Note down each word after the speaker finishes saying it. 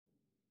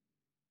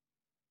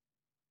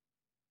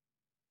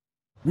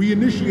We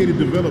initiated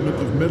development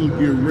of Metal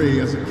Gear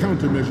Ray as a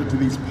countermeasure to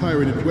these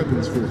pirated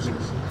weapons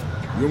forces.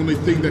 The only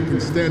thing that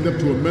can stand up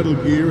to a Metal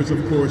Gear is,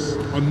 of course,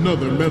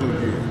 another Metal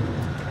Gear.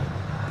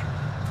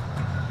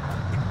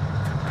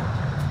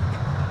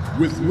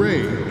 With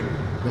Ray,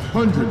 the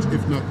hundreds,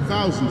 if not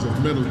thousands,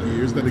 of Metal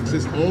Gears that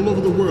exist all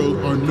over the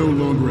world are no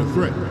longer a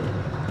threat.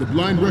 The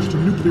blind rush to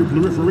nuclear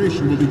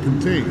proliferation will be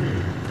contained,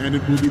 and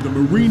it will be the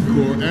Marine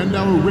Corps and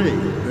our Ray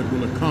that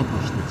will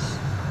accomplish this.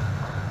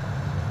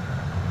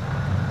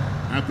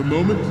 At the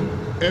moment,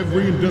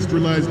 every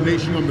industrialized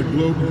nation on the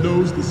globe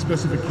knows the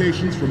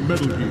specifications for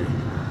Metal Gear.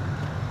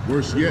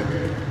 Worse yet,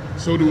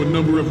 so do a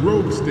number of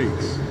rogue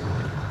states.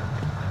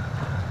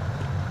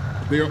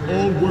 They are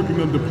all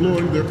working on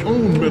deploying their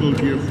own Metal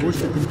Gear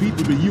force to compete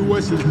with the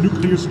U.S.'s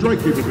nuclear strike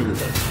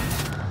capability.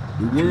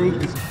 The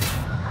world is...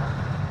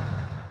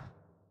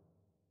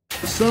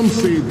 Some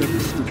say that the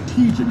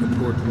strategic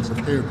importance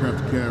of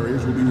aircraft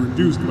carriers will be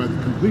reduced by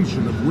the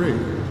completion of Ray.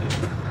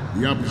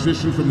 The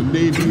opposition from the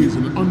Navy is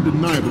an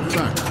undeniable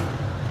fact.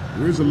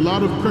 There is a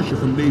lot of pressure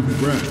from Navy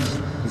brass,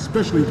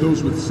 especially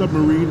those with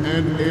submarine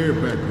and air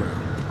background.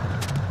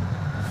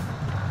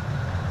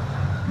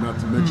 Not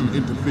to mention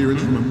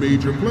interference from a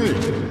major player.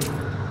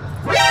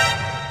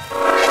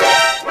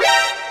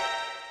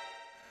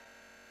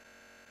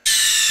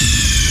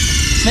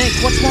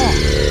 Snake, what's wrong?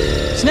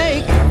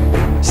 Snake!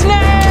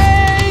 Snake!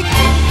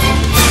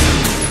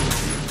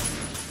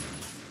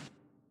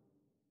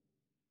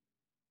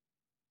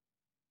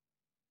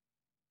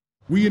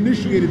 We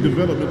initiated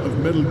development of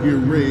Metal Gear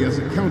Ray as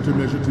a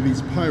countermeasure to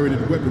these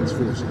pirated weapons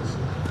forces.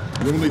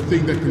 The only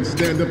thing that can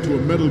stand up to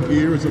a Metal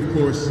Gear is, of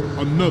course,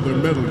 another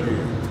Metal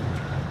Gear.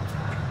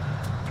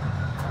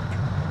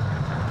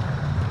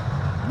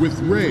 With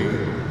Ray,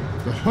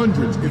 the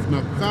hundreds, if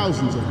not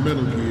thousands, of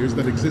Metal Gears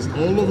that exist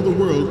all over the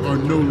world are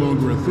no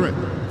longer a threat.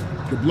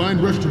 The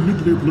blind rush to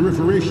nuclear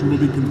proliferation will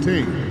be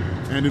contained,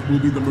 and it will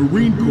be the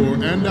Marine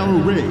Corps and our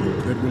Ray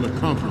that will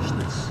accomplish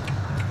this.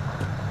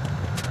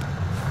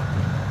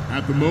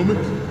 At the moment,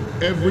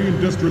 every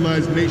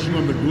industrialized nation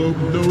on the globe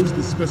knows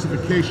the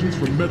specifications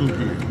for Metal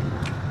Gear.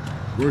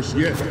 Worse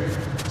yet,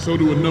 so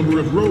do a number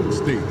of rogue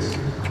states.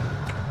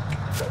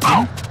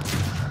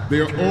 They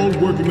are all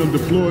working on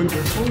deploying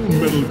their own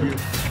Metal Gear.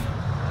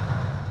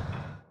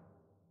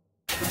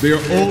 They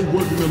are all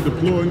working on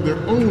deploying their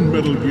own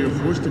Metal Gear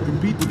force to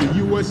compete with the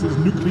U.S.'s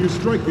nuclear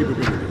strike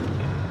capability.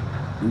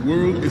 The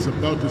world is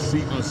about to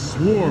see a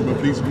swarm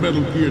of these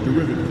Metal Gear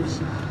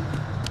derivatives.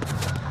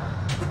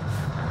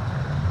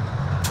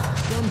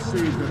 Some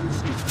say that the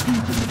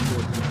strategic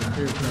importance of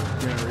aircraft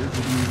carriers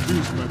will be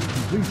reduced by the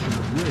completion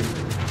of Ray.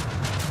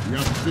 The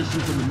opposition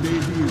from the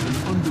Navy is an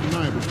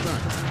undeniable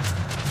fact.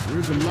 There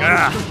is a lot of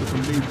pressure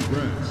from Navy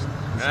brass,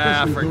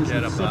 especially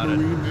those with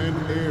submarine and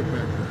air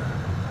background.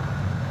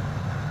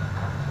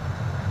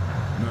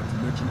 Not to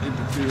mention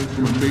interference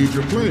from a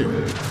major player.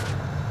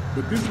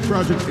 But this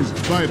project is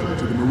vital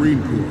to the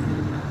Marine Corps.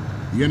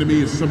 The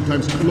enemy is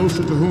sometimes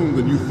closer to home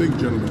than you think,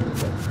 gentlemen.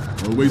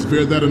 Always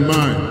bear that in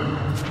mind.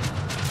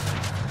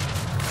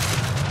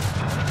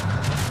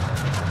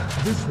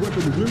 This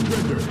weapon will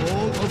render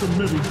all other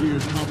Metal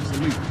Gears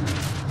obsolete.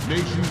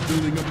 Nations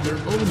building up their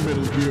own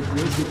Metal Gear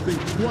force will think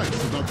twice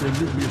about their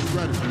nuclear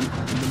strategy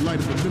in the light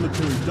of the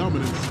military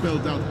dominance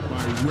spelled out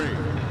by Ray.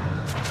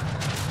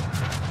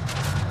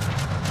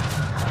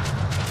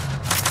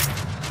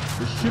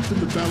 The shift in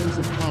the balance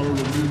of power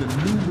will mean a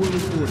new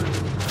world order,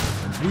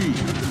 and we,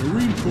 the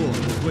Marine Corps,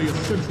 will play a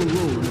central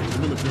role in its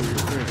military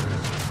affairs.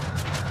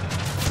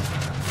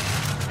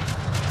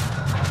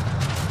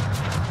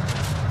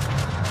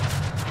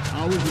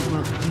 Ours is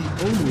not the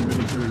only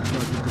military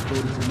project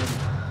devoted to metal.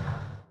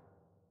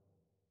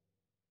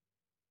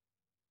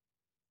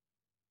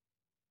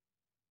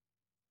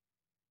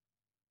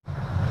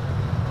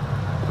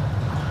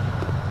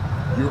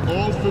 You're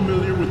all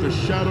familiar with the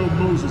Shadow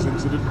Moses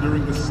incident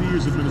during the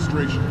Sears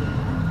administration.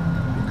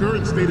 The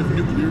current state of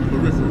nuclear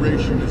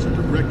proliferation is a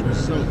direct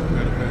result of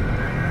that event.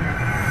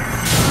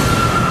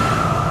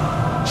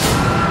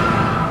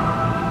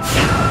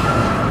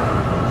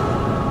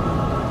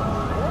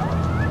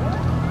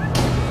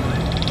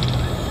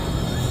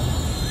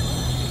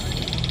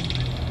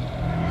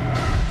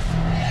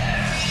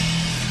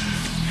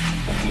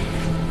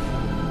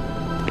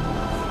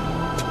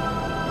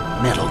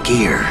 Metal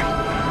Gear.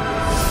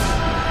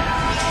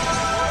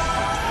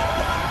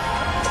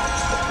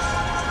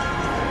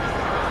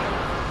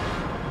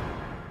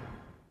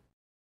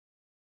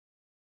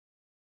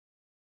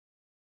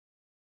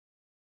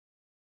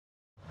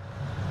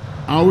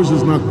 Ours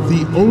is not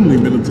the only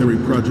military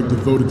project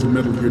devoted to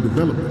Metal Gear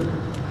development,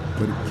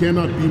 but it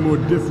cannot be more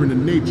different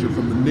in nature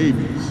from the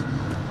Navy's.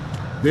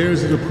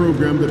 Theirs is a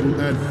program that will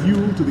add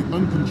fuel to the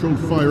uncontrolled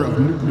fire of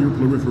nuclear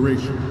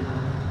proliferation.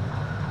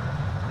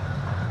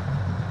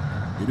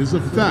 It is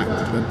a fact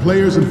that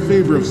players in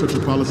favor of such a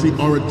policy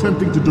are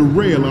attempting to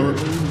derail our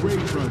own Ray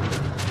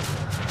project,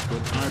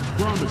 but I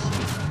promise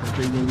you that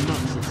they will not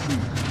succeed.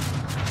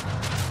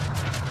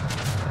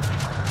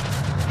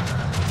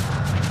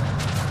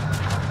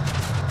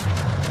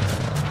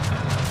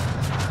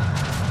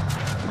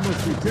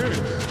 be tense.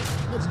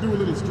 Let's do a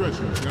little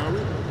stretching, shall we?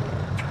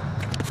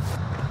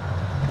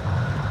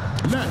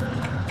 Left.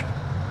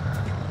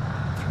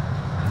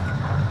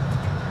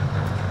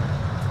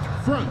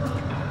 Front.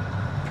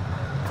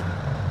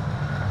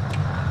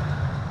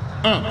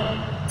 Up.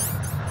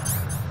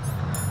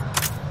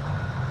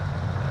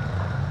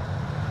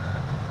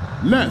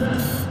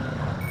 Left.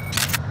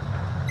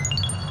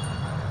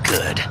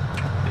 Good.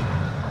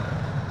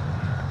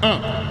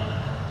 Up.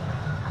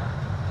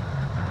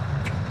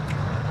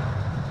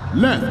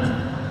 Left.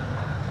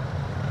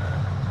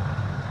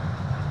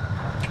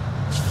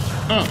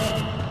 Up.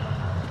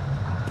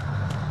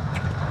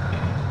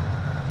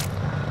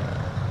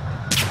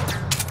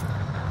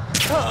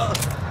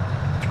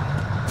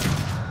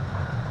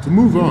 To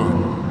move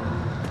on,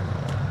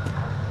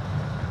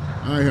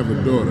 I have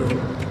a daughter,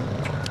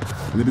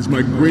 and it is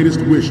my greatest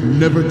wish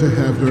never to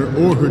have her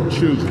or her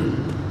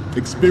children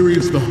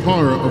experience the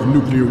horror of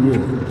nuclear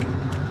war.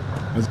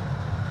 As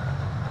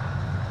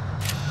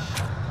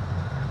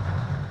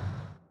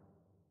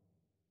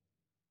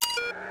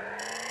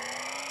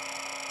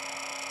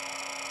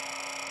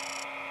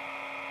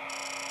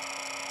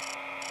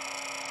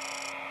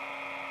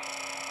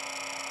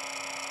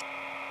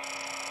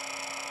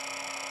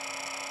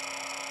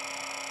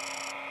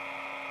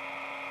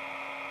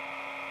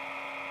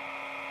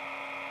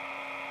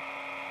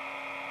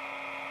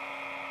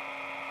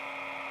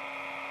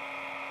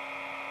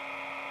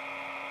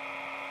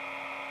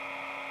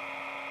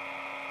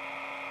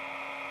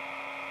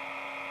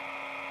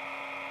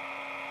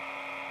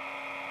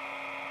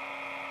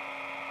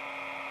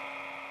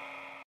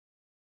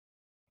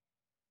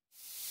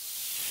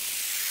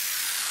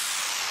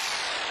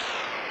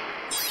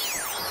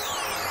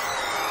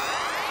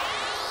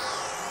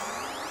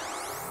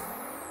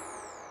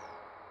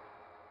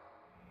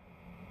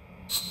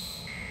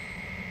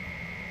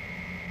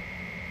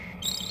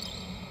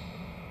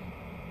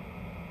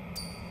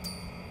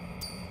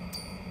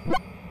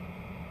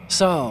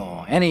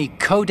So, any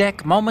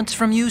codec moments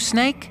from you,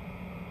 Snake?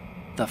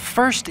 The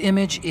first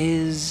image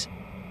is...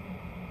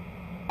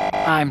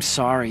 I'm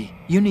sorry,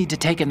 you need to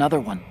take another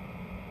one.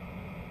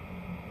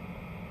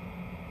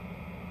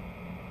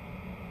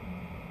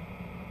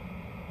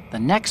 The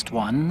next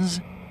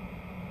one's...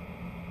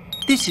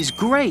 This is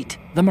great!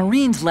 The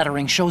Marines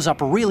lettering shows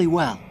up really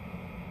well.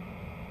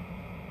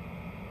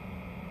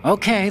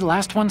 Okay,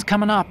 last one's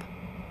coming up.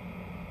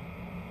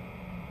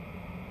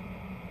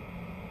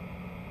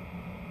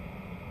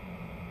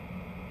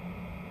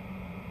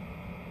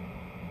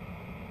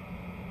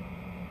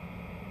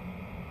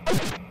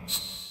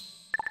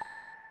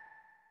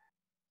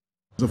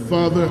 As a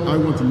father, I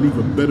want to leave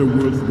a better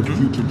world for the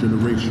future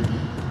generation.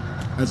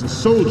 As a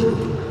soldier,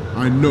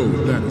 I know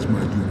that is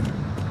my duty.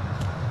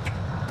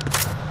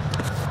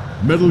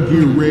 Metal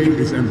Gear Ray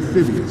is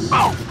amphibious.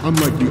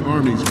 Unlike the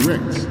Army's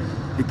Rex,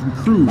 it can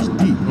cruise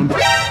deep under...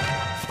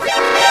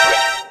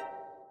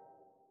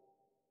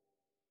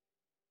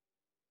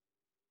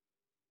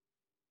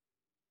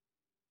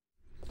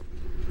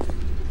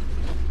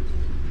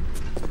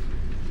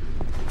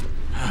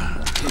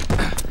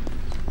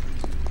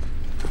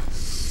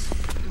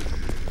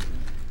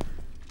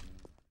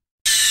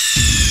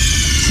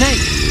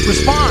 Snake,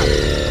 respond!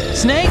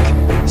 Snake!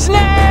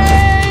 Snake!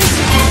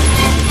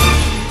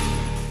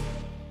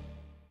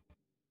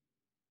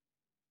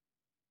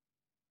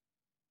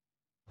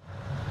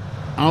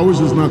 Ours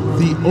is not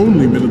the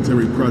only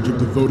military project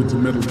devoted to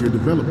Metal Gear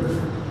development,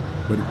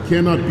 but it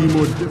cannot be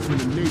more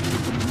different in nature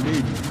from the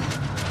Navy's.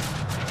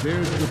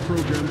 Theirs is a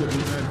program that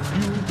will add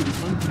fuel to the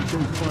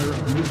uncontrolled fire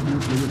of nuclear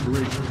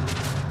proliferation.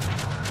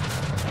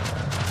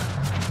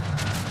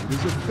 It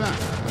is a fact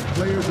that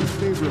players in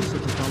favor of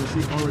such a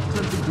policy are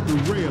attempting to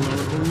derail our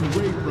own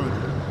Ray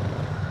project.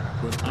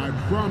 But I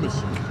promise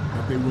you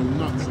that they will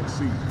not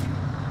succeed.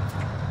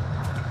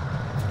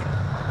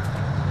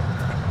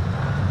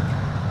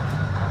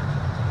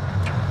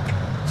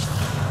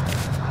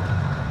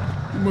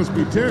 You must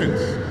be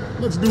tense.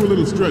 Let's do a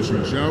little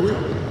stretching, shall we?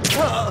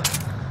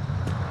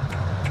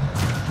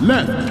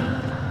 Left.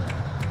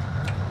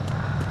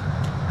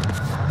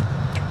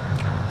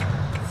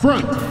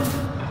 Front.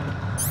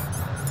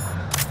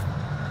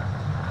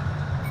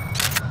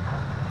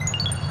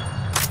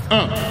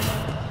 Up.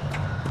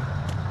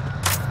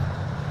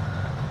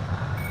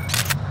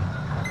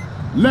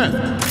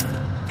 Left.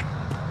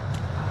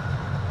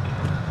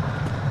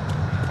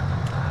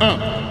 Up.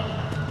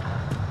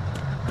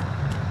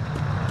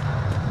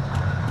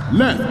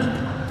 Left.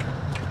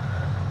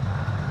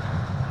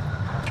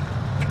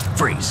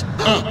 Freeze.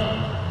 Up.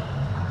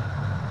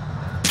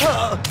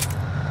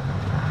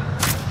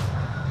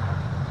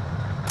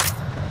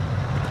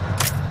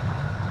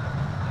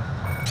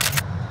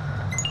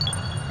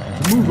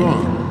 To move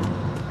on,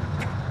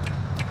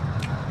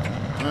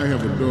 I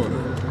have a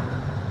daughter,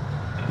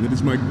 and it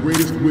is my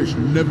greatest wish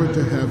never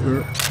to have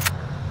her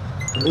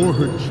or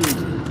her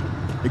children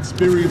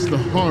experience the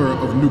horror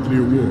of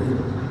nuclear war.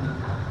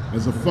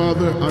 As a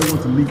father, I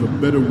want to leave a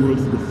better world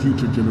for the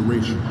future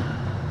generation.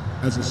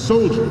 As a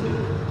soldier,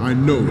 I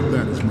know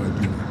that is my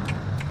duty.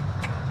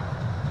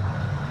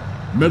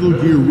 Metal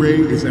Gear Ray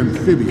is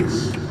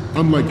amphibious.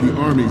 Unlike the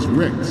Army's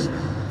Rex,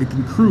 it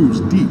can cruise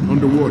deep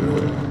underwater,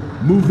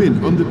 move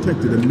in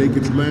undetected and make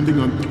its landing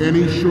on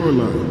any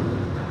shoreline.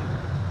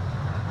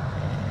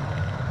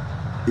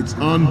 Its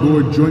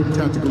onboard Joint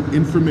Tactical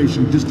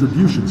Information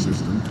Distribution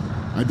System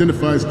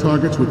identifies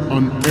targets with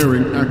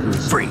unerring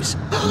accuracy. Freeze!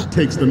 And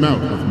takes them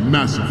out with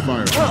massive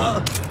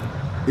firepower.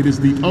 It is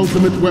the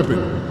ultimate weapon,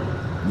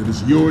 and it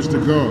is yours to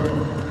guard.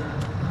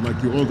 I'd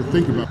like you all to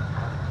think about.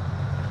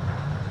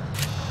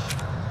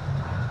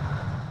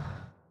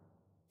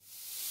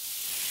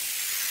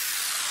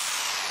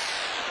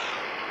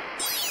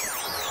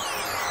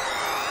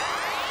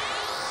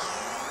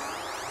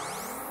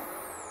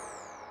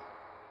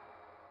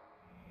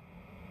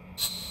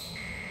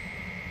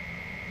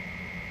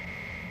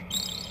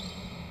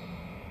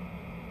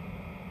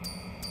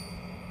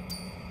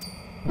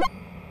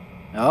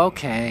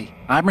 Okay,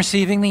 I'm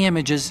receiving the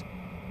images.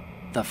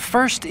 The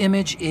first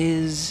image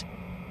is...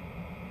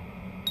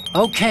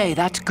 Okay,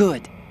 that's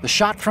good. The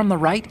shot from the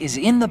right is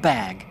in the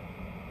bag.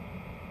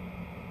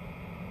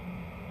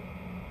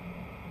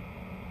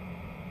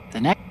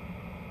 The next...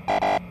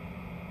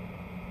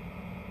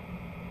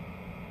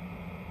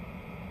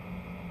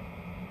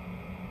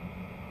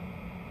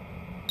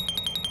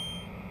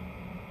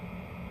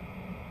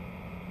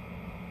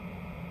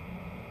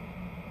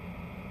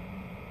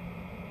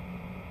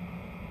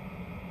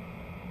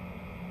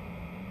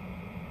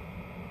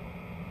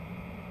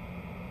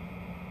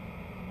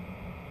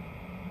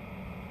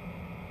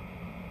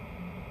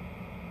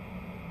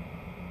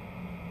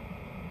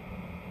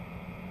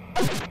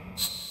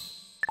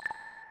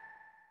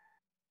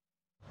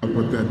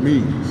 What that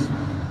means.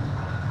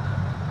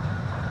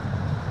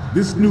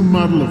 This new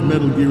model of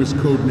Metal Gear is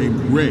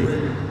codenamed Ray,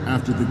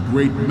 after the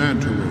great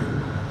Manta Ray.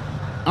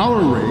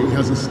 Our Ray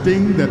has a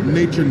sting that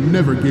nature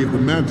never gave the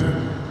Manta.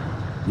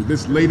 With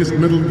this latest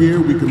Metal Gear,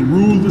 we can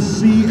rule the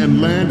sea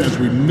and land as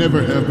we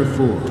never have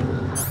before.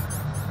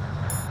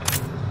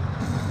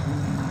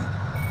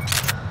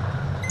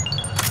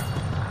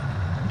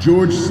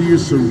 George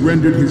Sears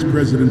surrendered his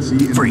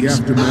presidency in the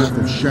aftermath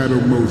of Shadow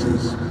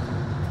Moses.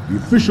 The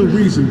official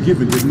reason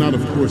given did not,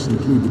 of course,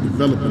 include the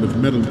development of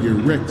Metal Gear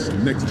Rex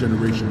and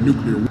next-generation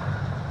nuclear weapons.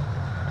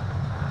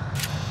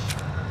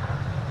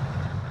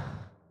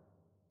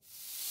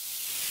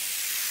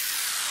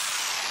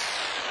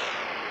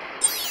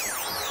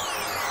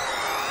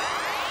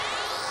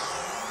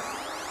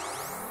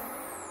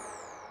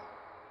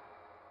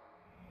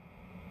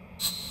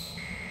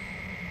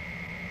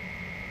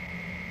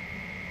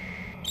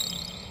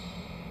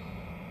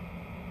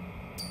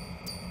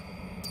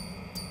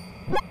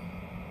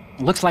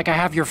 Looks like I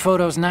have your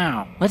photos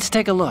now. Let's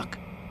take a look.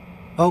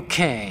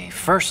 Okay,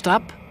 first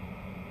up.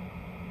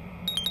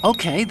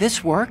 Okay,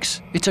 this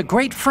works. It's a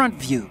great front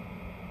view.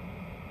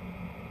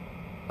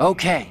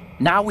 Okay,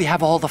 now we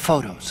have all the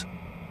photos.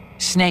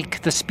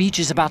 Snake, the speech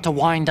is about to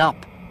wind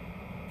up.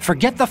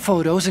 Forget the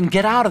photos and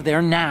get out of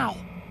there now.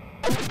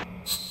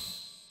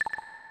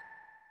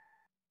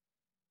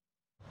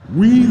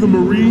 We, the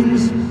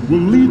Marines, will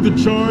lead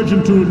the charge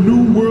into a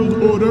new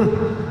world order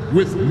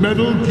with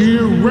Metal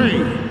Gear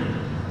Ray.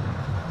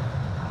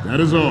 That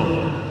is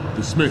all.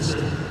 Dismissed.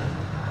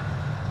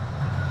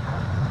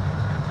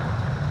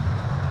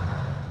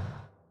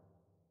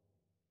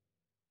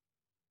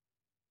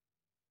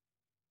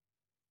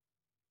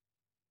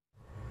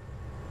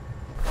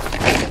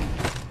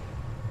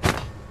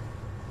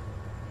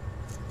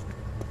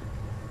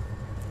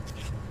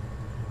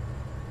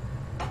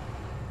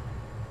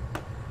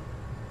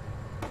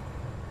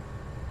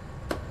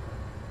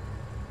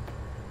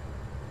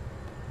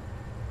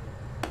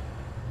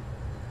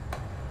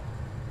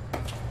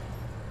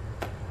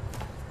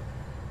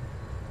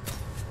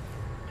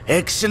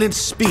 Excellent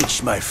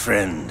speech, my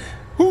friend.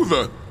 Who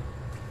the?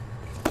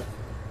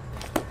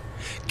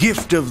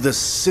 Gift of the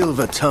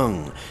silver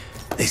tongue.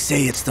 They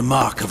say it's the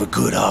mark of a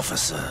good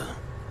officer.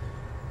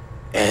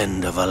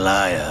 End of a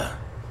liar.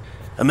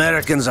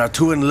 Americans are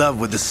too in love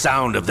with the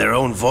sound of their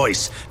own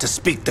voice to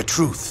speak the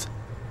truth.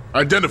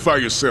 Identify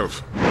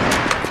yourself.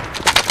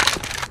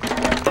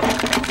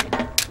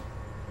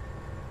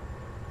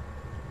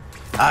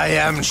 I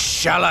am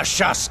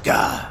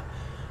Shalashaska,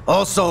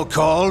 also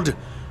called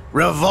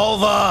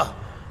Revolver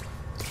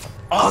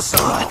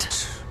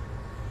Ocelot.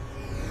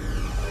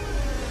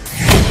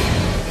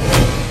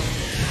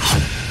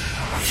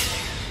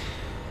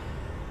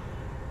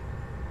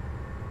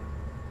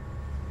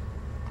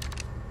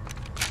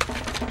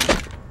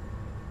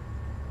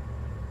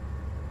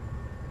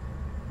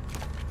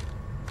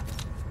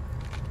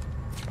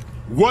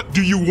 What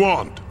do you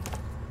want?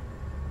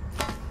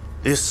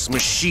 This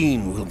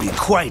machine will be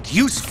quite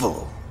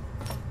useful.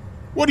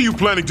 What are you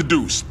planning to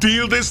do?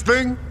 Steal this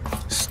thing?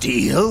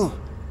 Steal?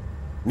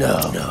 No,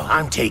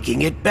 I'm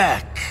taking it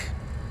back.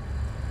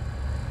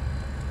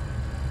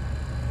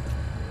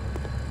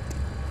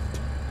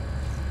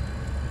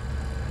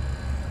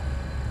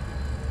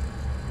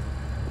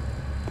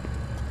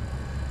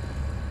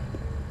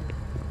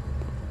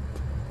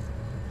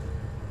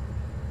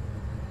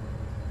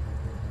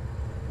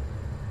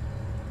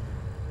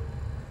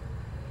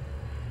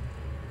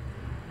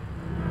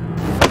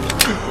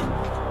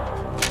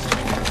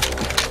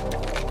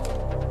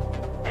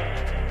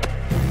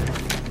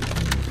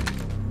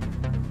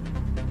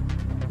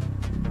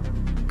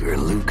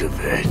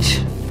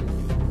 Gerlukovich.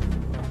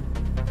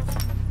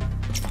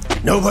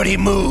 Nobody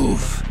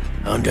move.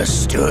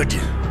 Understood?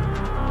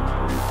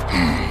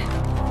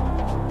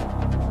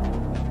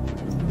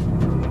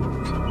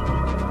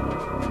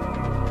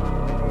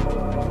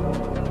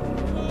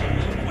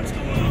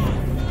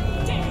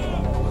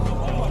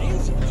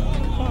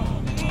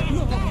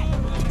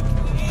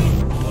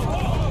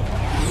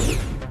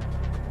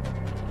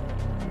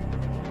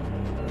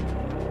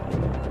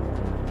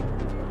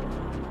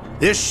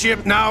 This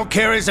ship now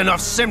carries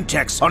enough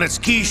Simtex on its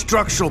key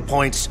structural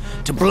points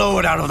to blow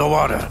it out of the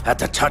water at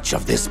the touch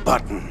of this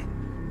button.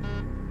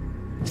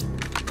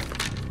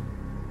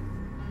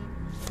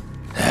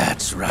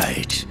 That's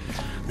right.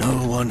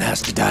 No one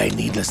has to die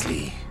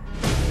needlessly.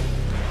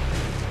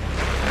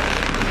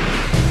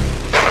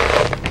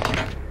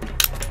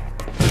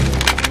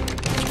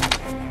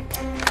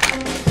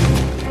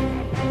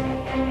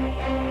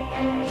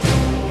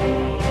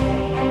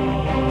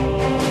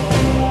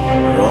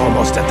 We're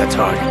almost at the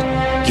target.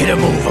 Get a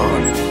move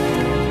on.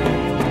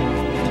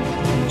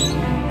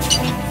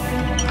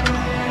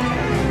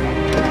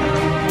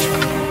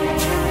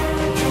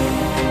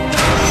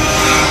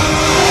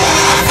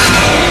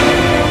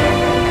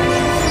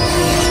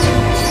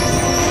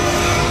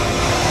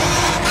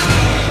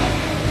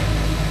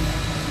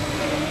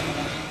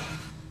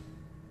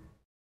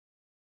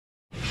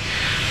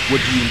 What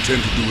do you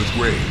intend to do with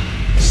Ray?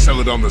 Sell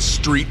it on the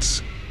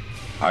streets?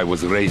 I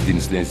was raised in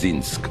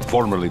Snezinsk,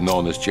 formerly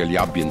known as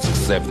Chelyabinsk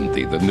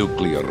 70, the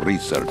nuclear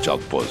research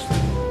outpost.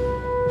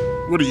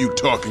 What are you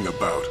talking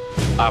about?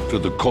 After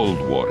the Cold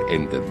War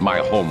ended, my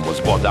home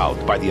was bought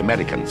out by the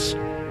Americans.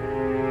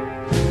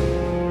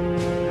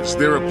 Is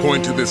there a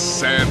point to this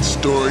sad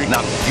story?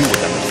 Now you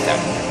would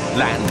understand.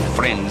 Land,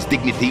 friends,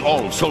 dignity,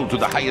 all sold to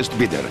the highest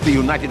bidder, the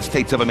United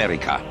States of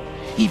America.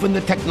 Even the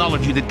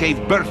technology that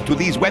gave birth to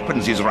these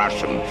weapons is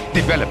Russian,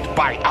 developed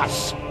by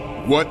us.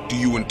 What do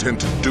you intend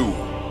to do?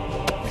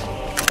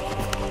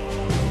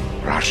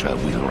 Russia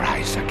will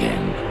rise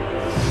again.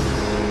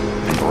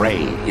 And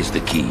Ray is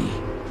the key.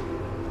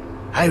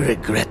 I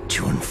regret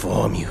to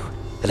inform you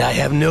that I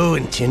have no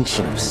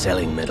intention of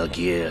selling Metal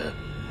Gear.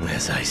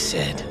 As I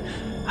said,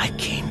 I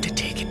came to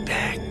take it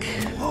back.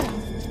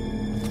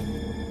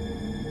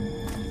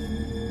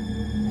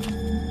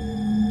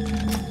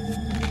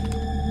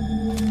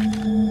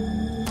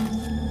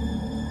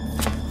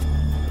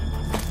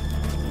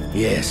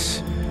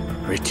 Yes,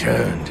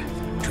 returned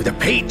to the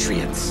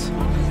Patriots.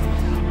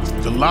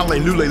 The Lale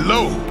Lule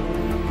Lo?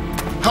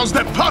 How's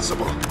that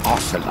possible?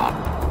 Ocelot,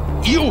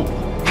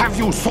 have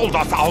you sold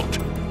us out?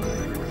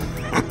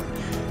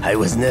 I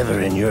was never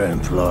in your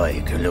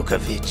employ,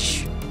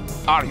 Gerlukovich.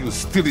 Are you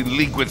still in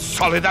league with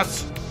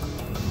Solidus?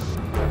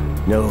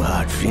 No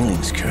hard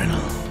feelings, Colonel.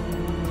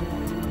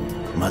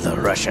 Mother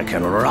Russia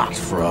can rot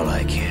for all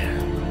I care.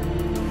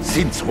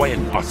 Since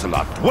when,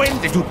 Ocelot? When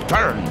did you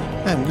turn?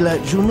 I'm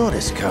glad you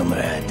noticed,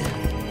 comrade.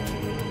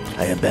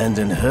 I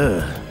abandoned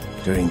her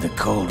during the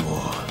Cold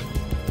War.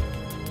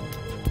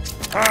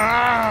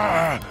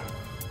 Ah!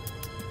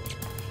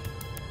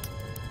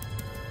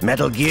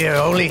 Metal Gear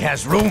only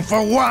has room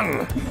for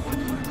one!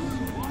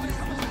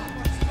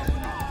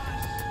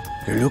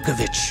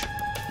 Gerlukovich,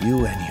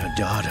 you and your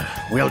daughter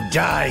will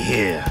die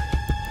here.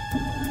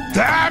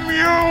 Damn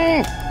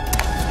you!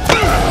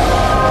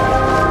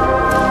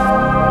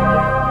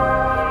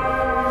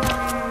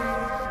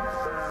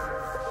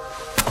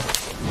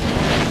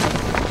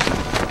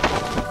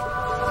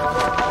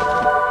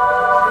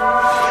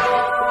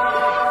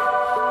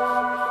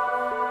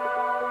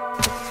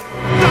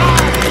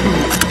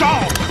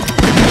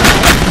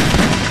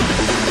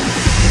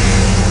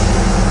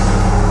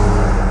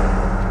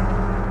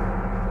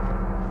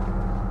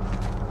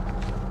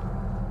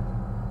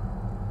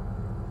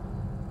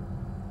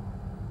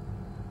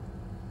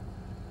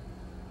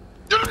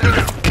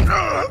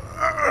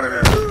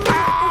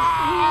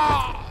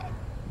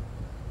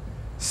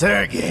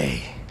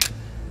 Sergei,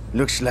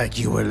 looks like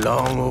you were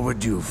long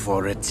overdue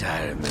for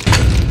retirement.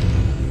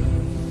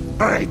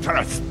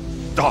 Traitorous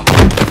dog!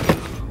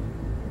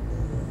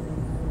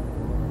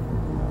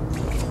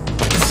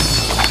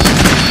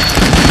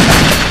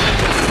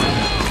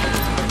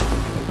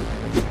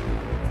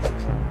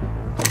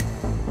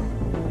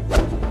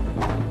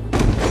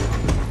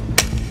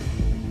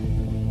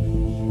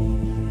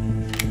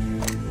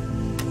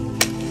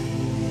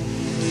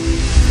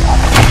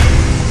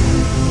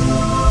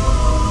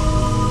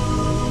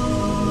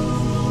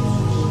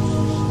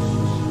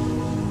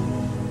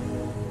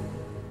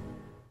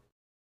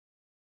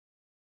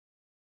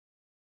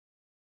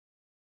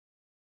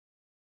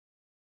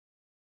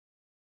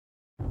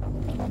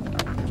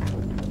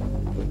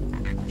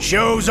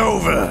 Show's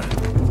over.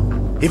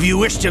 If you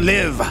wish to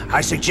live,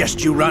 I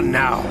suggest you run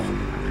now.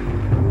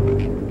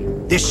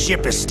 This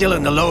ship is still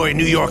in the lower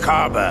New York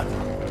harbor.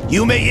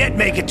 You may yet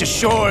make it to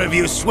shore if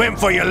you swim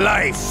for your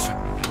life.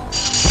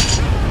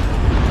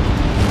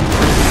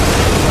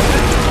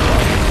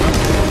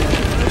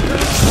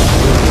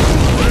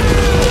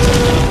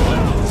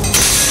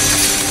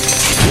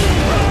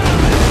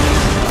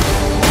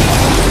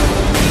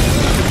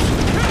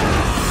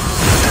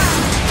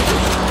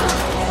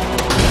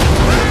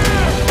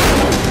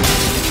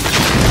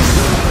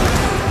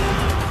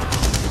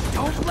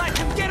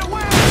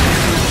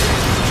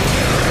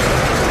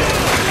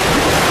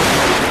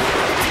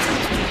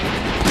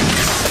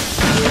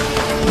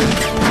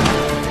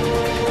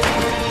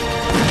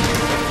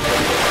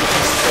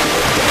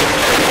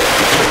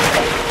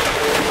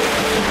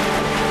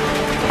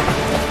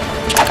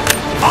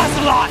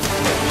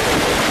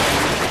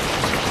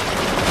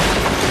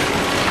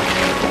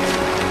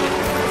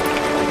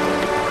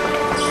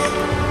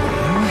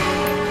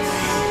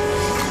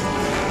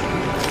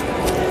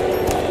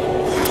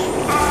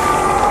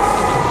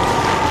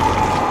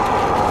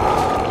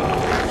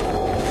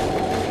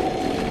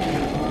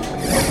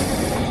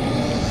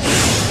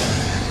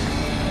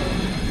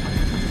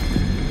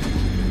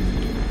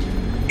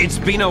 It's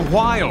been a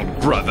while,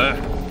 brother.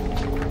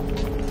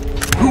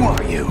 Who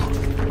are you?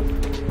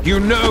 You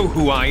know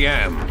who I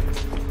am.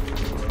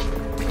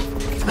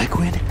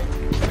 Liquid?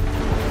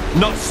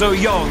 Not so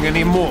young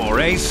anymore,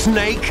 eh,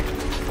 Snake?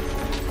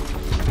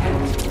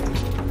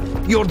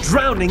 You're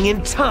drowning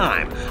in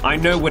time. I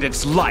know what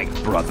it's like,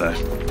 brother.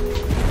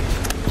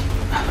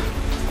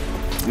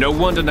 No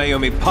wonder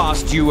Naomi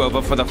passed you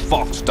over for the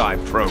Fox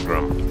Dive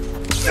program.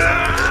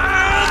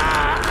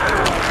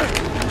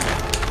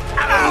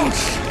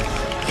 Ouch!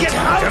 Get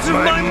out of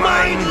my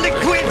mind,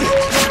 Liquid!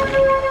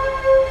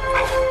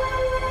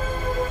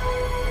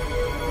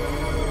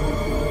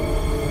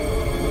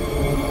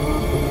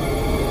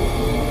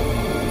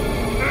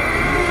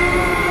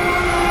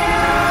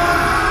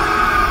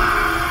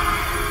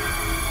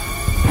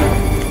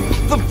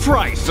 The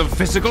price of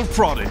physical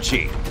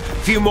prodigy.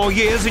 Few more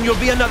years and you'll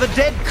be another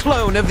dead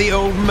clone of the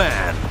old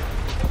man.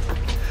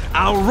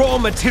 Our raw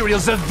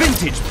materials are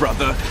vintage,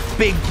 brother.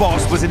 Big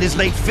Boss was in his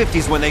late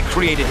 50s when they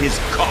created his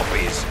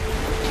copies.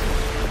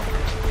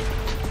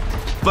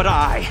 But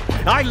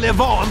I live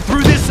on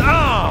through this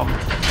arm!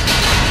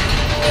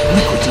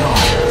 Liquid's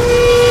on.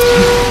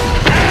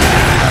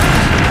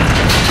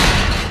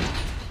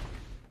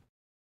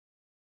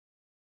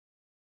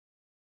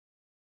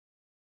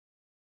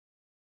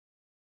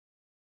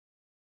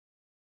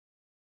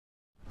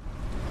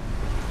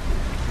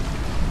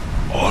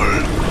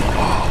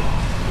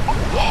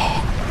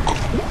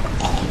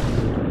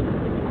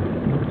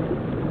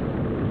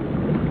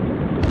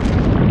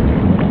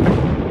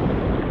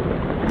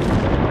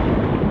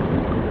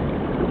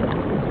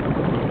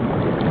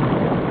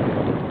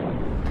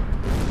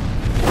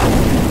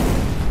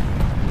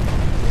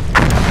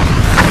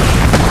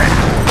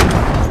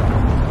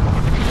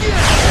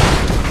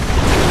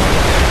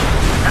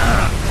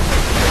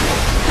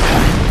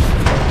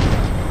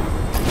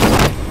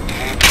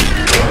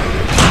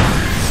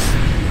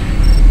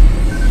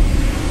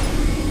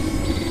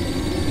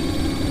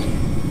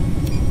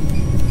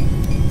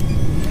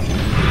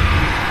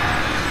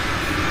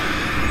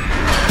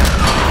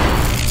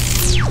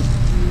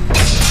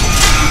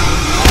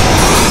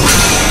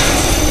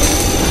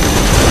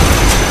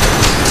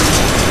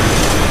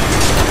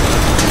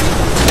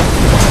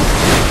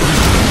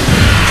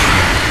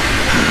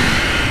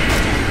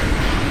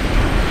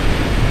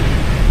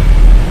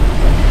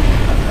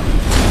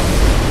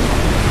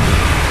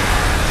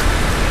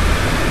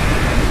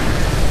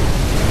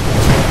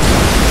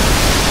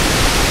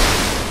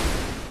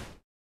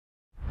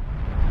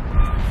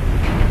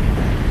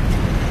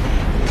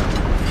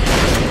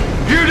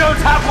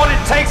 Have what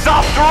it takes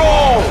after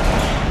all!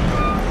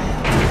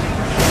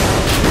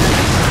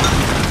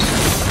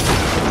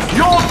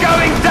 You're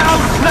going down,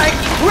 Snake,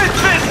 with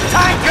this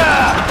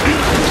tanker!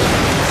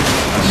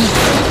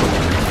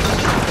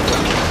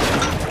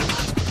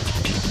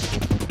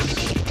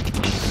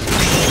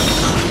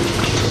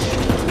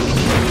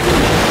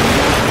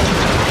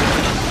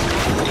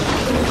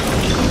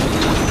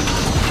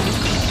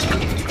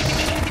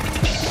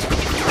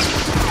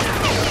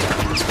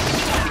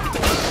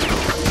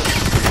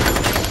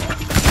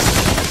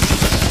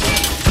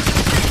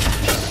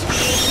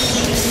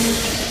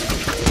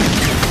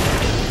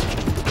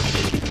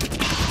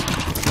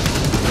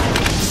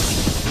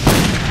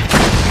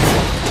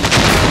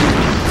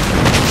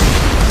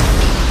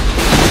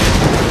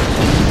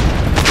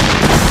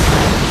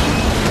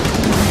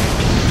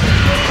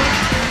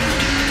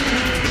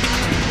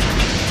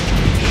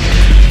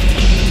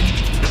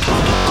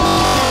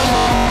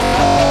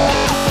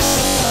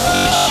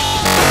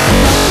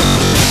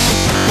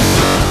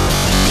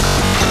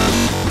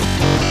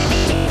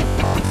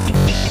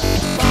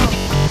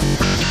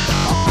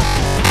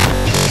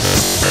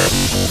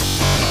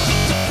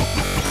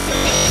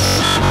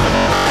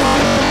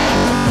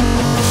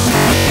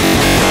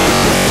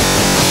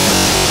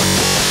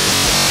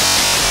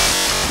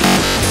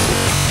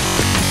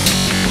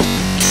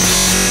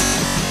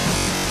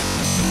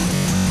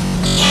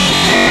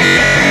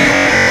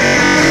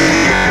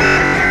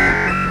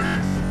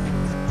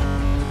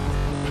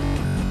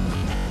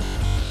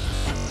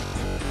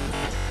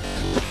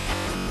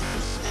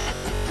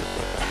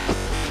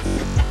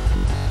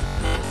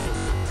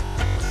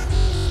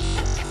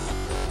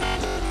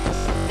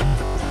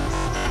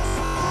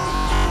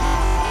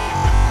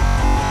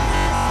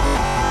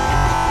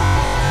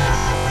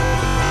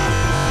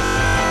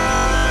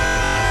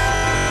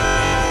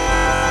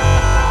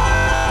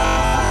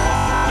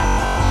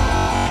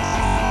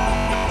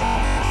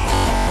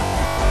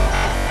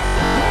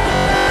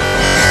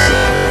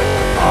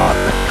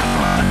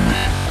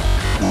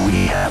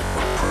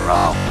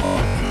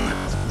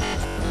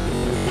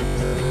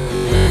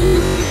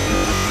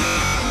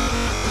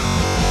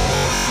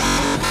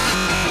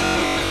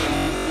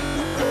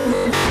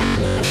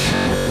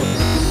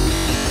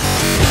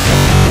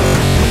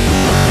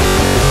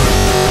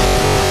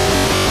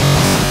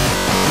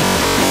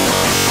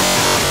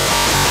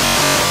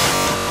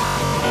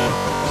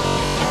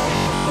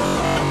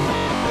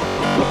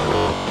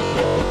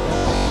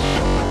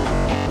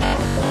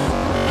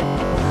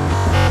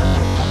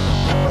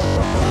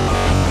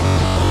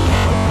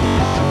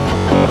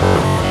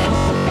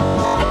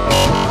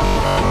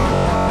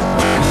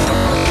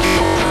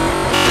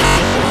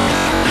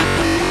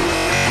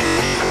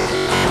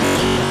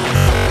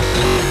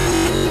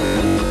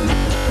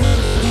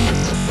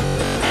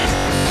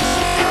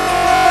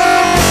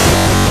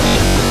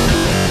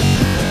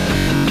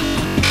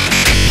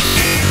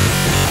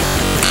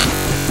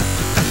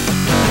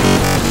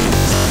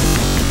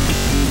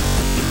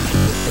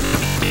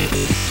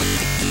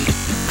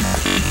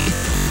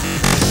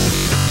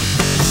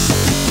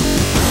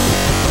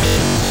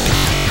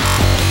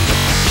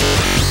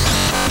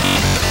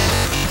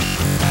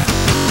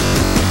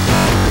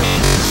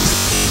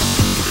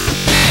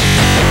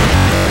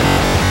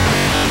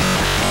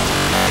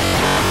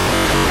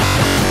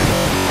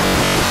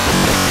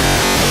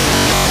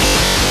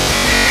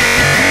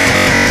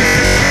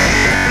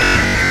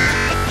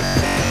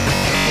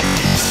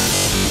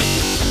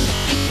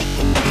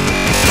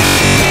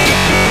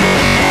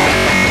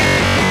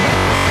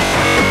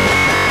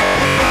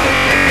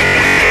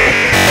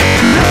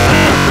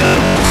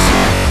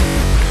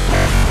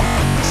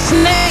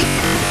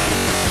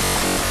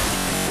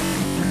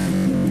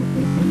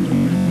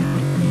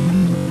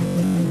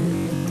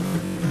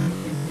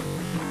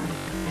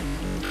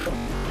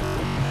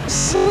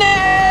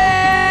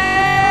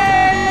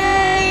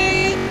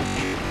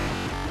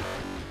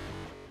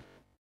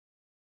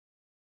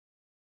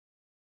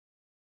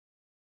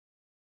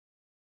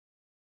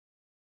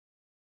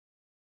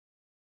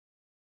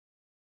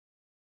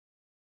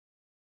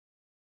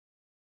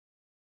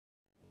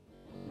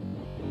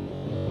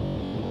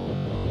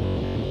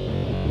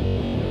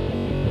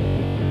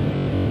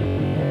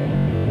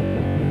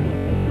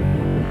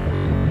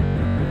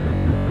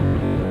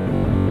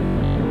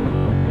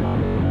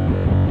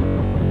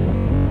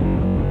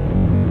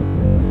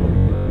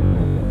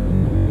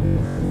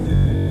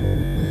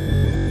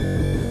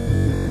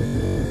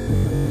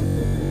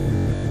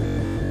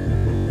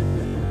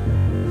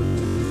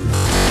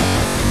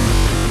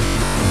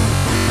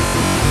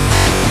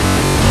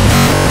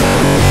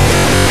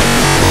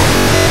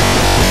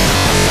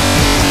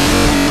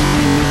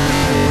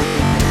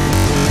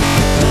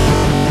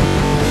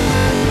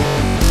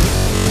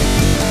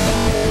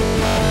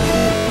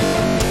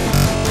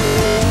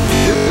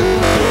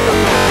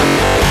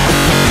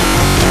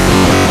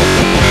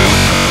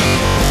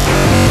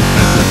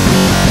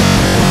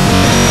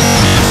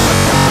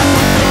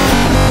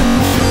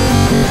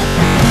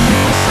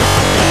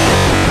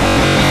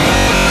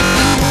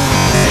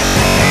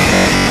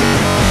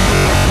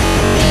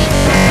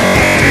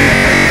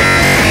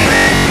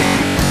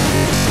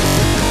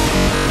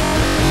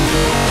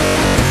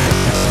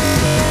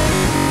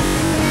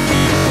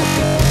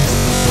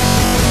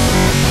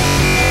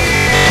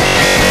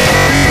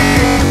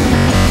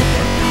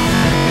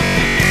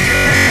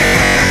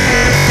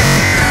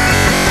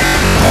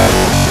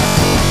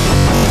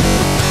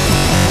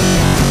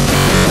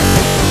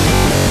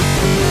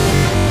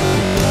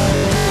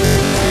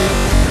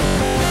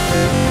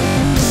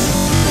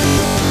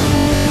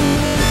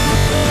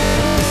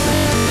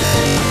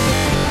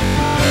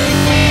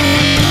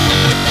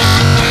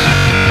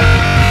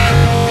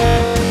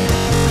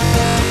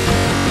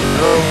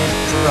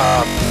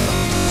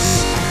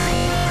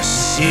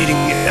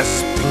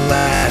 hideous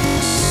plan,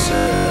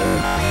 sir.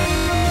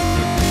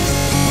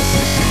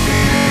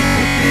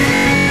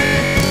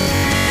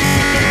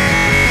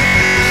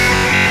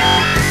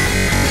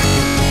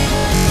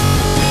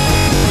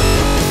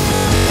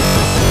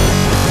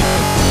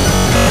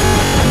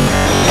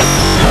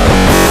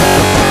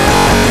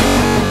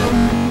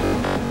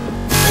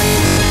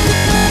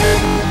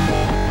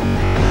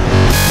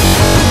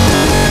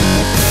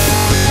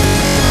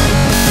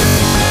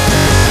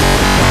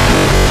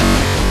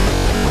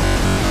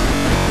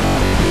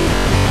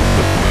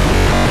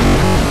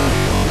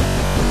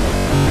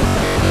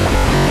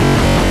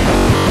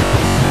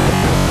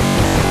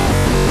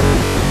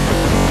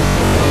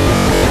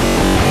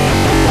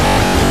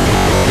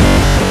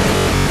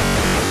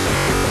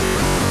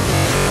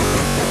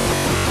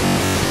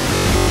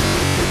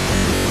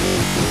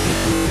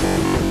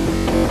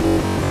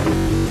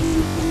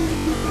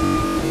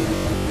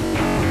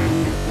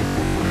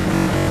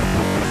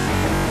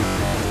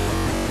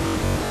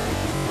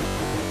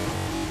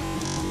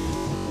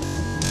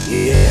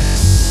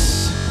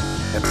 Yes,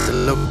 at the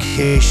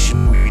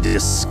location we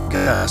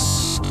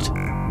discussed.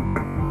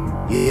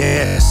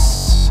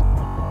 Yes,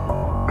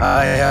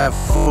 I have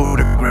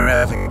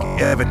photographic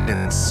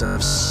evidence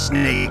of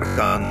Snake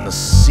on the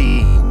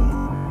scene.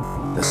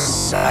 The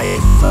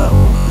cipher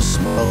was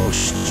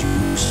most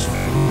useful.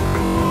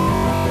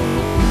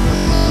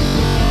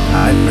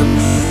 I look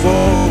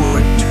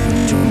forward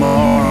to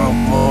tomorrow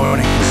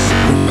morning's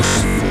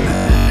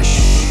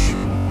splash.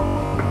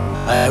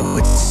 I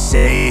would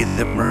say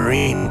the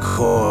Marine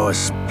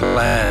Corps'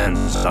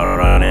 plans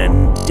are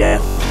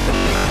indefinite.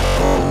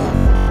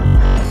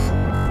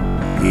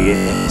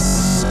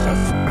 Yes, of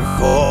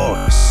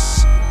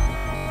course,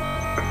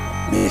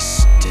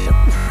 Miss